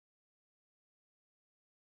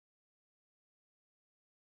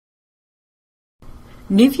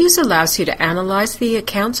NewViews allows you to analyze the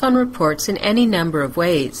accounts on reports in any number of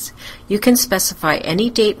ways. You can specify any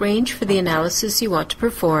date range for the analysis you want to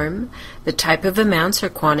perform, the type of amounts or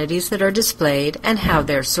quantities that are displayed, and how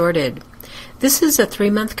they're sorted. This is a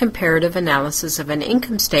 3-month comparative analysis of an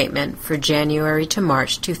income statement for January to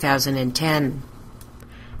March 2010.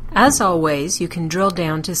 As always, you can drill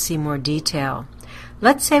down to see more detail.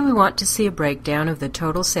 Let's say we want to see a breakdown of the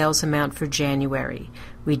total sales amount for January.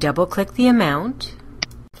 We double-click the amount,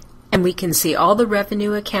 and we can see all the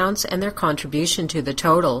revenue accounts and their contribution to the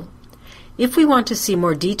total. If we want to see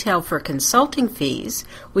more detail for consulting fees,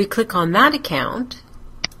 we click on that account,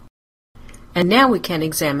 and now we can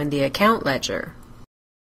examine the account ledger.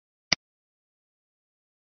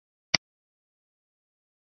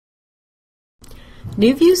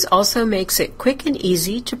 NewViews also makes it quick and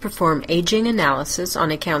easy to perform aging analysis on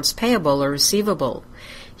accounts payable or receivable.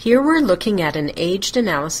 Here we're looking at an aged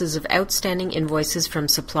analysis of outstanding invoices from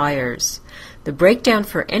suppliers. The breakdown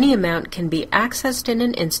for any amount can be accessed in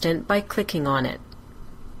an instant by clicking on it.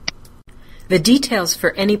 The details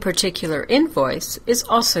for any particular invoice is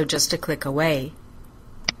also just a click away.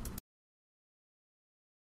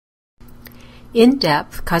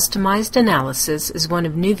 In-depth, customized analysis is one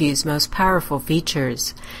of NewViews' most powerful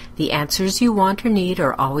features. The answers you want or need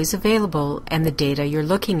are always available, and the data you're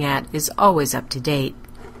looking at is always up to date.